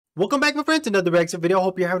Welcome back, my friends, to another reaction video. I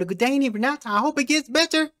hope you're having a good day, and if you're not, I hope it gets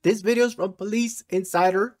better. This video is from Police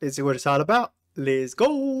Insider. Let's see what it's all about. Let's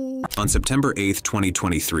go. On September 8th,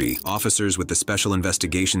 2023, officers with the Special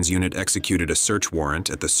Investigations Unit executed a search warrant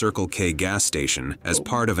at the Circle K gas station as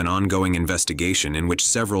part of an ongoing investigation in which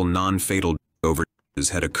several non-fatal overdoses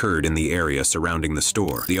had occurred in the area surrounding the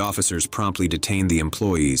store. The officers promptly detained the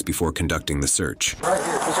employees before conducting the search. Right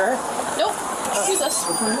here. Is there? Nope. Who's us?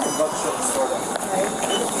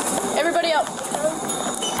 Everybody up.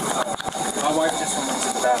 My wife just went to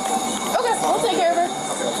the bathroom. Okay, we'll take care of her.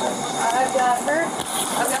 Okay. I've got her.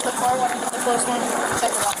 I've got the far one, the close one.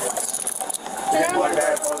 Check her out. Turn around.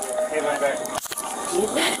 Hand on your back.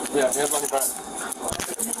 Yeah, hands on your back.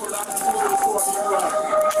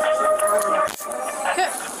 Okay.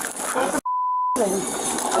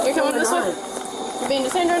 You're coming this way? You're being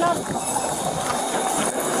detained right now?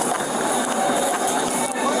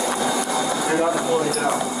 You're not employed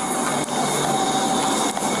now.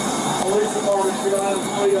 Police department, if you're not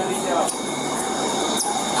employed, I need you out.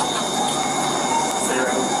 Stay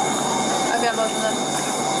around. I've got both of them.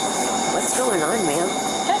 What's going on, ma'am?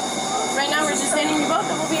 Okay. Right now we're just detaining you both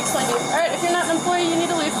and we'll be explained to you. Alright, if you're not an employee, you need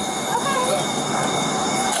to leave.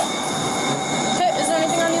 Okay, is there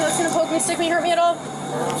anything on you that's gonna poke me, stick me, hurt me at all?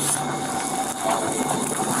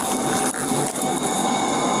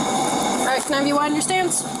 Alright, can I have you widen your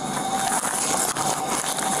stance?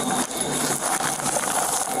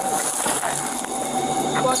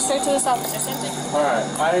 Walk straight to this officer, same thing. Alright,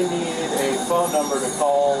 I need a phone number to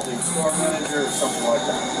call the store manager or something like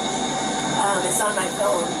that. It's on my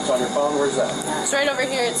phone. It's on your phone? Where's that? It's right over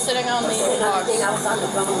here. It's sitting on the Another box. thing, I was on the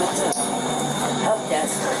phone with the help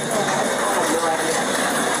desk. I have no idea.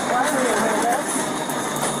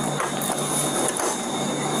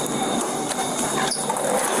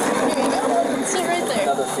 Here you go. Sit right there.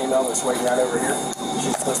 Another female that's waiting right over here.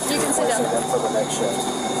 She's supposed to be You can sit replacing down. them for the next shift.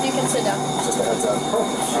 You can sit down. Just a heads up.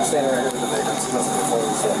 She's standing right here with the vacancy.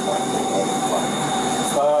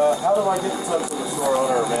 How do I get in touch with the store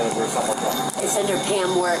owner or manager or something like that? It's under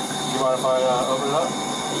Pam work. Do you mind if I open it up?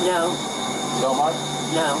 No, You don't mind?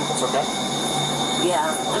 no. That's okay. Yeah,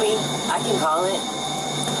 I mean, I can call it.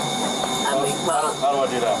 I mean, well, How do I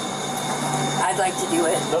do that? I'd like to do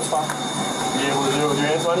it. That's fine. You able to do it with your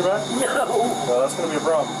hands behind your back? No. No, that's going to be a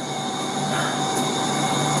problem.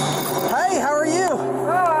 Hey, how are you? Oh,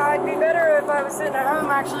 I'd be better if I was sitting at home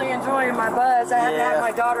actually enjoying my buzz. I had to have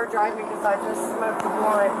my daughter drive me because I just smoked a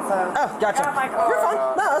blunt, so. Oh, gotcha. Got my car. You're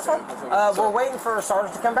fine. No, that's fine. We're waiting for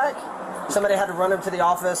Sarge to come back. Somebody had to run him to the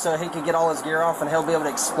office so he could get all his gear off, and he'll be able to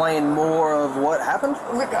explain more of what happened.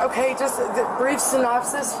 Okay, just a brief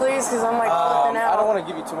synopsis, please, because I'm like flipping out. I don't want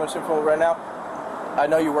to give you too much info right now. I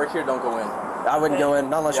know you work here, don't go in. I wouldn't go in,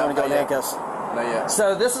 not unless you want to go in not yet. handcuffs. Not yet.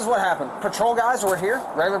 So this is what happened. Patrol guys were here,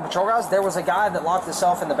 regular patrol guys. There was a guy that locked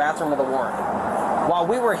himself in the bathroom with a warrant. While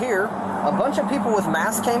we were here, a bunch of people with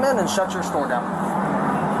masks came in and shut your store down.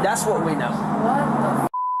 That's what we know.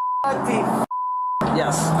 What the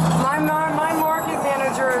Yes. My market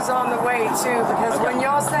manager is on the way, too, because when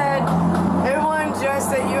y'all said it wasn't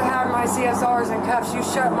just that you had my CSRs in cuffs, you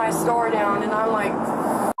shut my store down, and I'm like,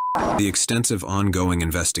 The extensive ongoing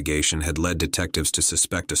investigation had led detectives to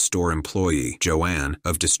suspect a store employee, Joanne,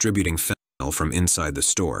 of distributing fentanyl from inside the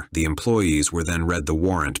store. The employees were then read the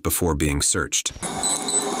warrant before being searched.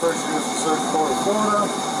 First, you search Florida.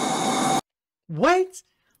 What?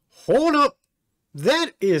 Hold up.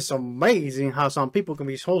 That is amazing how some people can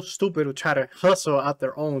be so stupid to try to hustle out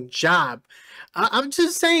their own job. I'm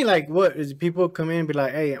just saying, like, what is people come in and be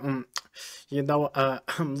like, hey, you know,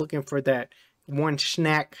 I'm looking for that one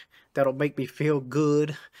snack that'll make me feel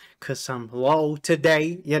good because I'm low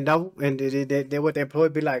today, you know, and they what the employee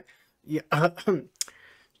be like, yeah,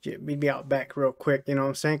 meet me out back real quick, you know what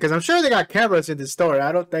I'm saying? Because I'm sure they got cameras in the store.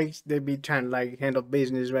 I don't think they be trying to like handle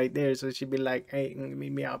business right there. So she'd be like, hey,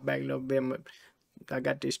 meet me out back a little bit. I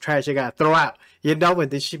got this trash I gotta throw out, you know,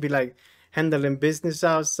 and then she'd be like handling business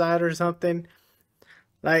outside or something.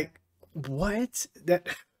 Like, what? That,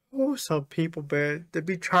 oh, some people, man, they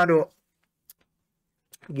be trying to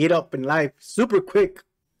get up in life super quick.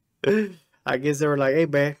 I guess they were like, hey,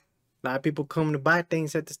 man, a lot of people come to buy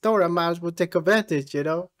things at the store. I might as well take advantage, you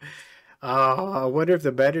know. I wonder if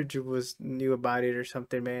the manager knew about it or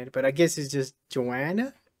something, man. But I guess it's just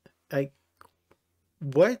Joanna. Like,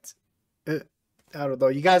 what? I don't know.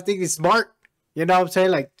 You guys think it's smart? You know what I'm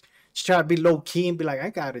saying? Like, just try to be low key and be like, I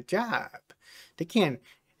got a job. They can't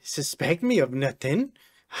suspect me of nothing.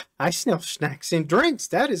 I smell snacks and drinks.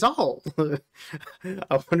 That is all.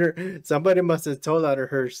 I wonder, somebody must have told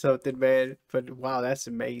her something, man. But wow, that's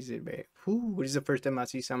amazing, man. Whew, this is the first time I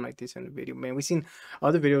see something like this in the video, man. We've seen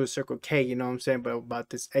other videos of Circle K, you know what I'm saying? But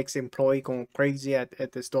about this ex-employee going crazy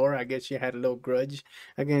at the store. I guess she had a little grudge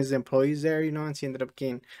against the employees there, you know, and she ended up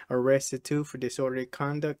getting arrested too for disorderly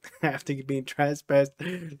conduct after being trespassed.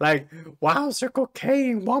 Like, wow, Circle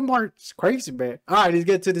K and Walmart. It's crazy, man. All right, let's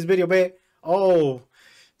get to this video, man. Oh,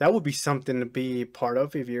 that would be something to be part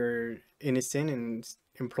of if you're innocent and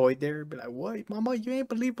employed there. Be like, what, mama, you ain't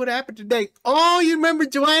believe what happened today. Oh, you remember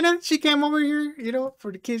Joanna? She came over here, you know,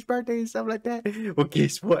 for the kid's birthday and stuff like that. Well,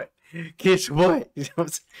 guess what? Guess what? You know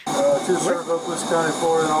what I'm saying? To serve Oakland County,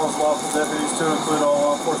 Florida, and all its lawful deputies to include all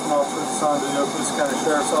law enforcement officers assigned to the Oakland County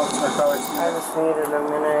Sheriff's Office, narcotics. I just needed a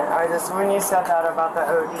minute. When you said that about the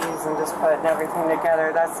ODs and just putting everything together,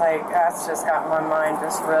 that's just got my mind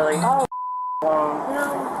just really blown. No,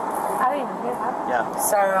 I didn't even hear that. Yeah.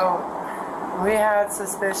 So, we had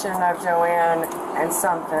suspicion of Joanne and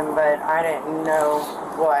something, but I didn't know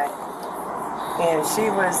what. And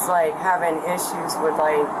she was like having issues with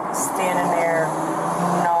like standing there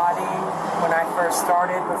nodding when I first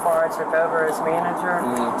started before I took over as manager.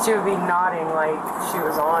 She would be nodding like she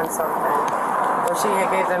was on something. Well, she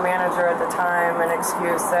had gave the manager at the time an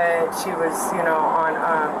excuse that she was, you know, on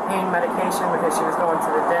pain medication because she was going to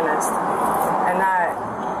the dentist. And that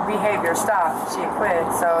behavior stopped. She quit.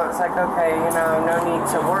 So it was like, okay, you know, no need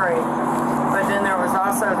to worry. But then there was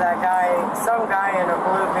also that guy, some guy in a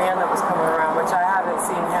blue van that was coming around, which I haven't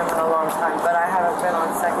seen him in a long time, but I haven't been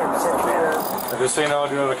on second shift either. Just so you know,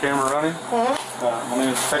 I do have a camera running. My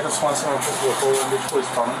name is Detective Swanson. I'm with the Florida Beach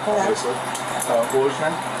Police Department, obviously. What was your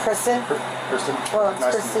name? Kristen? Kristen. Well, it's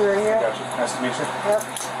Nice Christy right here. I got you. Nice to meet you. Yep.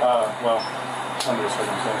 Well, under the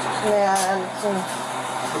circumstances. Yeah, and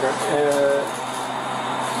Okay.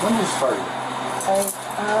 When did you start? I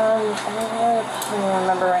can't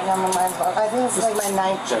remember right now. My mind's blank. I think it's like my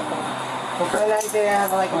ninth. Generally. My ninth day. I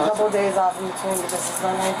have like a couple days off in between because this is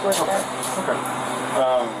my ninth workday. Okay.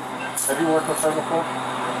 Have you worked with her before?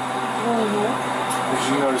 Did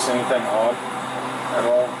you notice anything odd at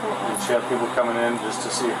all? Did she have people coming in just to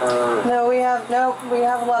see her? No, we have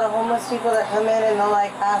a lot of homeless people that come in and they'll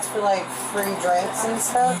like ask for like free drinks and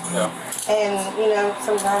stuff. Yeah. And you know,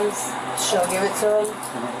 sometimes she'll give it to them,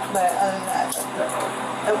 but other than that,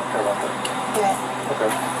 nope. Care about that. Yeah. Okay.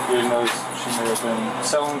 You didn't notice she may have been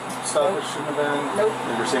selling stuff that shouldn't have been? Nope.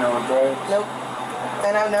 Never seen her on drugs? Nope.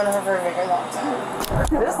 And I've known her for a very long time.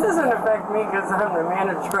 This doesn't affect me because I'm the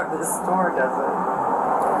manager of this store, does it?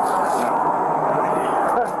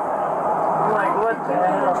 I'm like, what the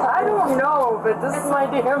hell? I don't know, but this is my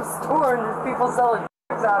damn store and there's people selling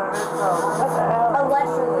drugs out of it, so what the hell?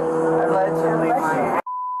 Allegedly. Allegedly, my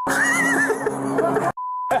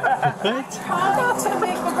I'm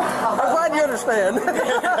glad you understand.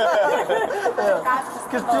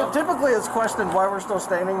 Because typically it's questioned why we're still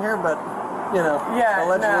standing here, but, you know,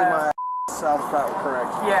 allegedly my sounds probably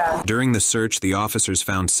correct. Yeah. During the search, the officers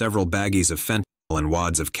found several baggies of fentanyl and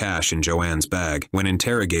wads of cash in Joanne's bag. When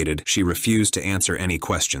interrogated, she refused to answer any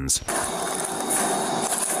questions.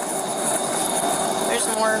 There's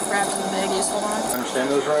more wrapped in the baggies. Hold on. Understand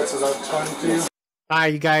those rights as I've explained to you?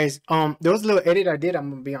 Alright, you guys, there was a little edit I did. I'm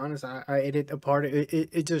gonna be honest, I edited a part.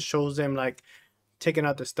 It just shows them like taking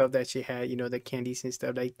out the stuff that she had, you know, the candies and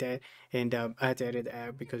stuff like that. And I had to edit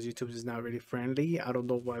that because YouTube is not really friendly. I don't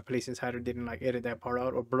know why Police Insider didn't like edit that part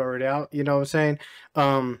out or blur it out. You know what I'm saying?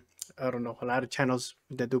 I don't know. A lot of channels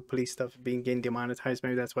that do police stuff getting demonetized.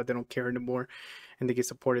 Maybe that's why they don't care anymore, and they get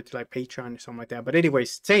supported to like Patreon or something like that. But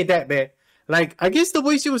anyways, say that, man. Like, I guess the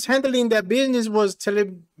way she was handling that business was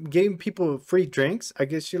getting people free drinks. I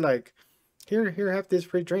guess she like, here, have this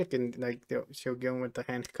free drink, and like she'll give them with the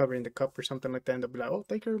hand covering the cup or something like that, and they'll be like, oh,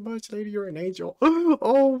 thank you very much, lady, you're an angel.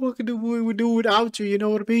 Oh, what could we do without you? You know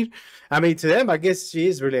what I mean? I mean, to them, I guess she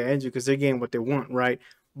is really an angel because they're getting what they want, right?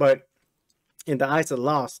 But in the eyes of the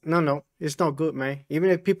law, no, it's not good, man. Even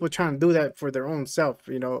if people are trying to do that for their own self,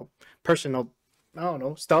 you know, personal, I don't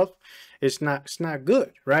know, stuff, it's not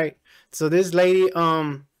good, right? So this lady,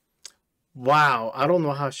 wow, I don't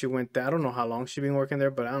know how she went there. I don't know how long she been working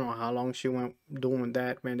there, but I don't know how long she went doing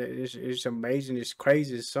that, man. It's amazing. It's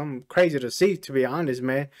crazy. It's something crazy to see, to be honest,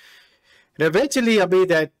 man. And eventually, I mean,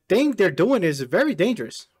 that thing they're doing is very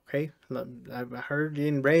dangerous. Okay, I've heard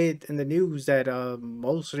and read in the news that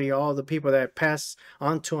mostly all the people that pass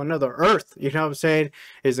on to another Earth, you know what I'm saying,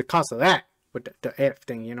 is the cause of that with the F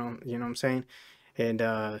thing, you know what I'm saying. And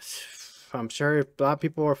I'm sure a lot of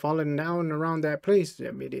people are falling down around that place.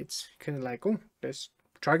 I mean, it's kind of like, oh, let's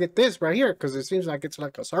target this right here because it seems like it's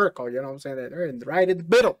like a circle. You know what I'm saying? That they're right in the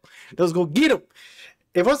middle. Let's go get them.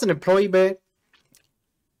 If I was an employee, man,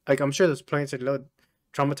 like I'm sure there's plenty of little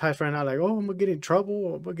traumatized right now, like, oh, I'm gonna get in trouble,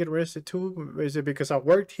 or I'm gonna get arrested too. Is it because I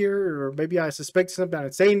worked here, or maybe I suspect something, I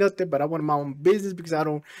didn't say nothing, but I want my own business because I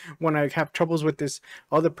don't want to have troubles with this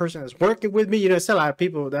other person that's working with me? You know, it's a lot of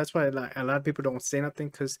people. That's why like a lot of people don't say nothing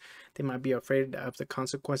because they might be afraid of the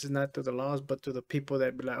consequences, not to the laws, but to the people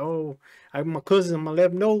that be like, oh, I'm my cousin, I'm gonna let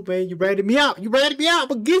them know, man, you ratted me out, I'm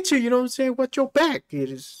gonna get you. You know what I'm saying? Watch your back.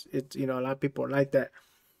 It's you know, a lot of people are like that.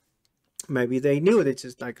 Maybe they knew, they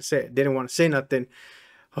just, like I said, didn't want to say nothing.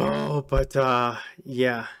 Oh, but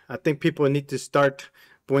yeah, I think people need to start,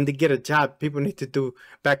 when they get a job, people need to do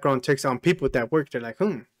background checks on people that work. They're like,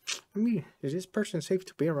 I mean, is this person safe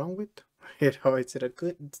to be around with? You know, is it a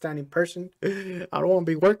good standing person? I don't want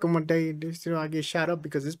to be working one day and just, you know, I get shot up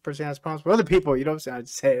because this person has problems with other people. You know what I'm saying? I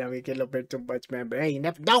just say, I mean, get a little bit too much, man. But hey, you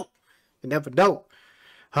never know. You never know.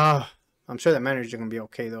 I'm sure that manager's gonna be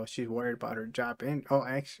okay though. She's worried about her job, and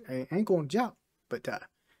actually, I ain't going to job. But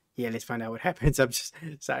yeah, let's find out what happens. I'm just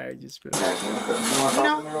sorry, I just feel like, You want to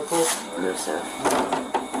talk to me real quick? No, sir.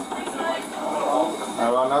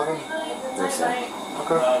 About nothing? No, sir.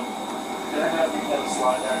 Okay.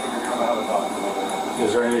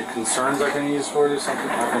 Is there any concerns I can use for you? Something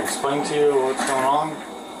I can explain to you what's going on?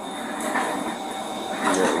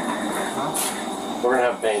 We're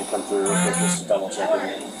gonna have Bane come through real quick just to double check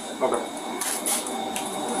it. Okay.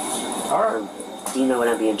 Alright. Do you know what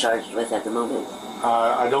I'm being charged with at the moment?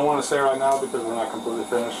 I don't want to say right now because we're not completely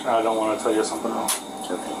finished. I don't want to tell you something else.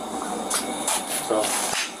 Okay. So,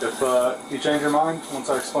 if you change your mind, once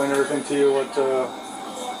I explain everything to you, what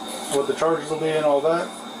the charges will be and all that,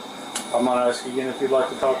 I'm going to ask you again if you'd like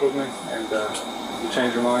to talk with me. And if you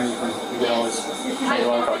change your mind, you can always talk to me.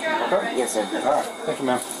 Okay? Yes, sir. Alright. Thank you,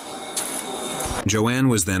 ma'am. Joanne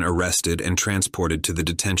was then arrested and transported to the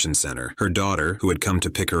detention center. Her daughter, who had come to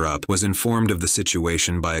pick her up, was informed of the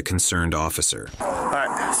situation by a concerned officer.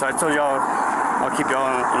 Alright, so I told y'all I'll keep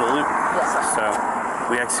y'all in the loop. Yes, sir. So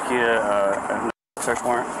we executed a search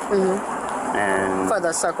warrant. And For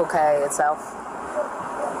the Circle K itself?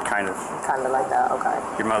 kind of. Kind of like that, okay.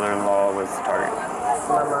 Your mother-in-law was the target.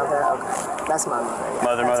 My mother, okay. That's my mother. Yeah.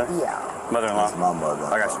 Mother? Yeah. Mother-in-law? That's my mother.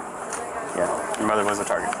 I got you. Yeah, your mother was the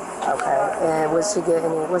target. Okay. And was she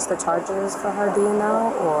getting what's the charges for her, do you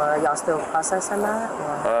know? Or are y'all still processing that?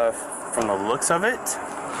 Or? From the looks of it,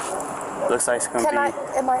 looks like it's going to be...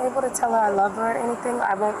 Am I able to tell her I love her or anything?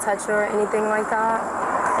 I won't touch her or anything like that?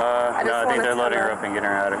 No, I think they're letting her up and getting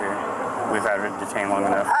her out of here. We've had her detained long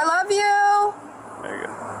enough. I love you! There you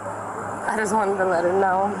go. I just wanted to let her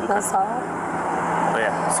know, that's all. But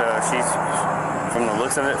yeah, so she's, from the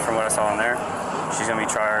looks of it, from what I saw in there, she's going to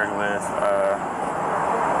be charged with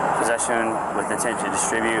possession with intent to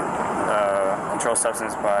distribute controlled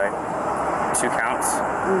substance by 2 counts.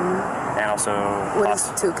 And also... What does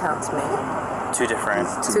 2 counts mean? 2 different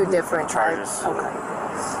charges. charges. Okay.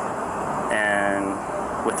 And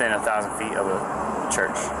within 1,000 feet of a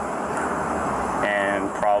church. And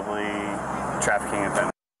probably trafficking of fentanyl.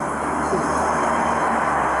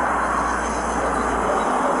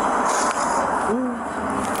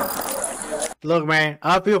 Look, man,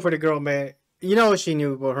 I feel for the girl, man. You know she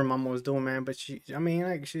knew what her mama was doing, man. But I mean,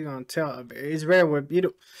 like, she's gonna tell. It's rare where, you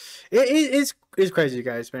know, it's crazy,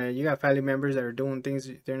 guys, man. You got family members that are doing things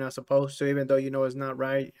they're not supposed to, even though you know it's not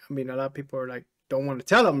right. I mean, a lot of people are like, don't want to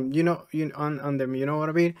tell them, you know, on them. You know what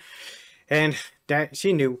I mean? And that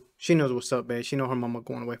she knows what's up, man. She know her mama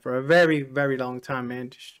going away for a very, very long time, man.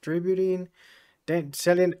 Distributing, then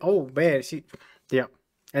selling. Oh, man, yeah.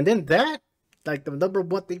 And then that. Like the number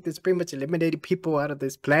one thing that's pretty much eliminated people out of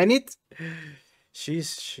this planet, she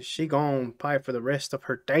gone probably for the rest of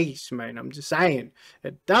her days, man. I'm just saying.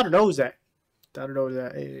 And daughter knows that.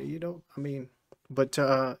 You know, I mean, but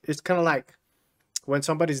it's kind of like when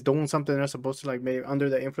somebody's doing something they're supposed to, like, maybe under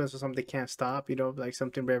the influence of something they can't stop, you know, like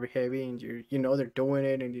something very heavy, and you know they're doing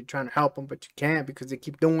it and you're trying to help them, but you can't because they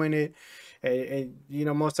keep doing it, and you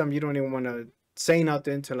know, most of them you don't even want to say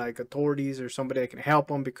nothing to, like, authorities or somebody that can help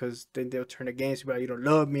them because then they'll turn against you, like, you don't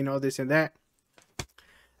love me and all this and that.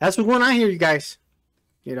 That's what's going on here, you guys.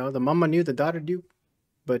 You know, the mama knew, the daughter knew,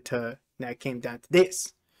 but now it came down to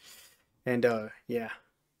this. And yeah,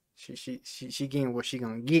 she getting what she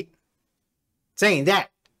gonna get. Saying that,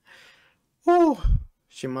 oh,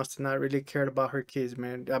 she must have not really cared about her kids,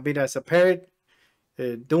 man. I mean, as a parent,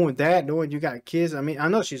 doing that, knowing you got kids. I mean, I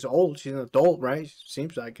know she's old, she's an adult, right?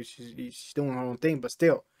 Seems like she's doing her own thing, but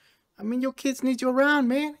still, I mean, your kids need you around,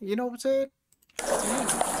 man. You know what I'm saying?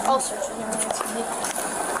 I'll search for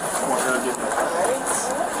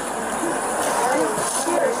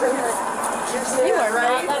you. You are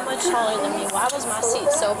not that much taller than me. Why was my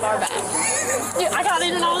seat so far back? Dude, I got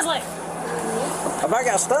in and I was like... I might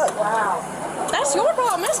got stuck. Wow. That's your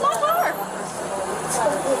problem. It's my car.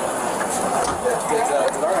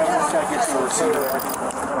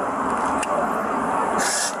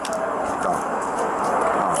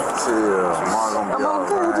 Chill, Ma gonna be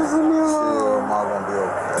alright. Chill, Ma gonna be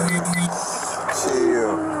okay.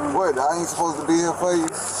 Chill. What, I ain't supposed to be here for you?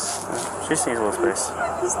 She just needs a little space.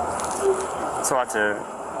 It's a lot to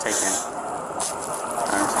take in.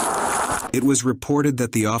 It was reported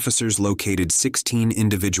that the officers located 16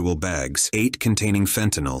 individual bags, 8 containing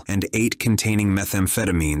fentanyl and 8 containing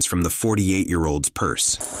methamphetamines from the 48-year-old's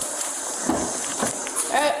purse.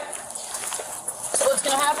 Alright. So what's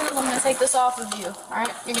going to happen is I'm going to take this off of you.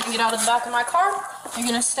 Alright? You're going to get out of the back of my car. You're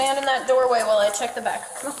going to stand in that doorway while I check the back.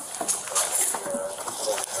 Come on.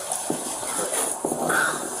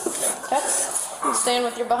 Okay. Stand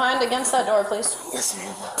with your behind against that door, please. Yes,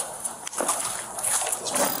 ma'am.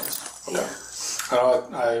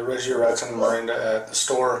 I read your rights in Miranda at the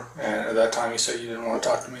store, and at that time you said you didn't want to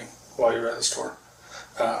talk to me while you were at the store.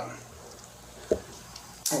 I'll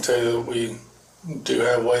tell you that we do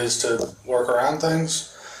have ways to work around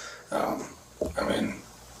things. I mean,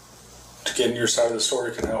 to get in your side of the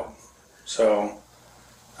story can help. So,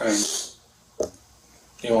 I mean,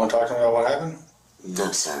 you want to talk to me about what happened?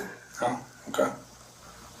 No, sir. No? Okay.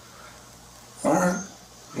 All right.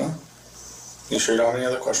 Well, you sure you don't have any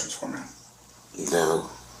other questions for me? No.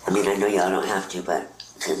 I mean, I know y'all don't have to, but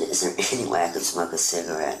is there any way I could smoke a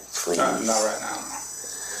cigarette, please? Not right now,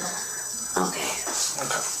 no. Okay.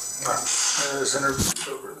 Okay. All right. This interview's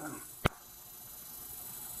over then.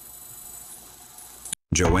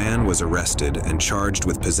 Joanne was arrested and charged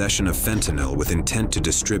with possession of fentanyl with intent to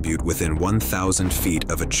distribute within 1,000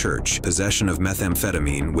 feet of a church, possession of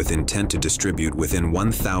methamphetamine with intent to distribute within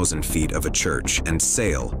 1,000 feet of a church, and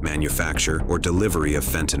sale, manufacture, or delivery of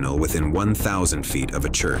fentanyl within 1,000 feet of a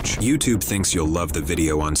church. YouTube thinks you'll love the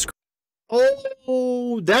video on screen.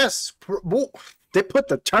 Oh, they put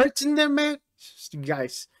the church in there, man. You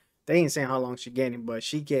guys, they ain't saying how long she getting, but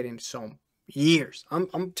she getting some years.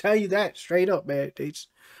 I'm telling you that straight up, man.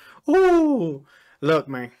 Ooh, look,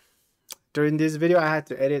 man. During this video, I had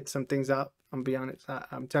to edit some things out. I'm be honest.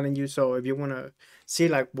 I'm telling you. So if you wanna see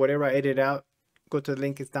like whatever I edit out, go to the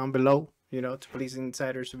link. It's down below. You know, to Police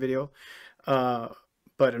Insider's video. But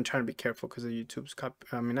I'm trying to be careful because of YouTube's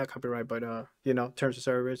not copyright, but you know, terms of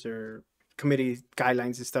service or committee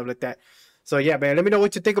guidelines and stuff like that. So yeah, man. Let me know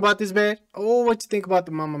what you think about this, man. Oh, what you think about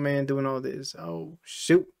the mama, man, doing all this? Oh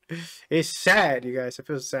shoot. It's sad, you guys. I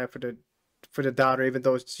feel sad for the daughter, even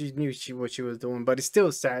though she knew what she was doing. But it's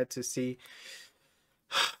still sad to see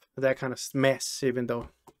that kind of mess, even though,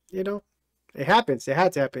 you know, it happens. It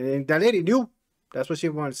had to happen. And that lady knew. That's what she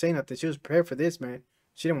wanted to say nothing. She was prepared for this, man.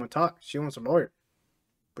 She didn't want to talk. She wants a lawyer.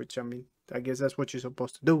 Which, I mean, I guess that's what you're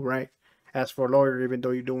supposed to do, right? Ask for a lawyer, even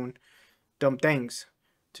though you're doing dumb things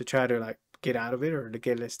to try to, like, get out of it or to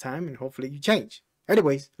get less time. And hopefully you change.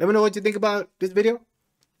 Anyways, let me know what you think about this video.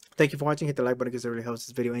 Thank you for watching. Hit the like button because it really helps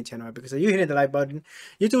this video and channel out. Because you hitting the like button,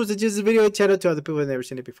 YouTube suggests this video and channel to other people who have never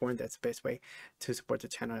seen it before, and that's the best way to support the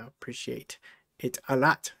channel. I appreciate it a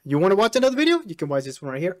lot. You want to watch another video? You can watch this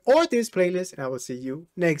one right here or this playlist, and I will see you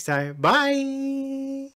next time. Bye.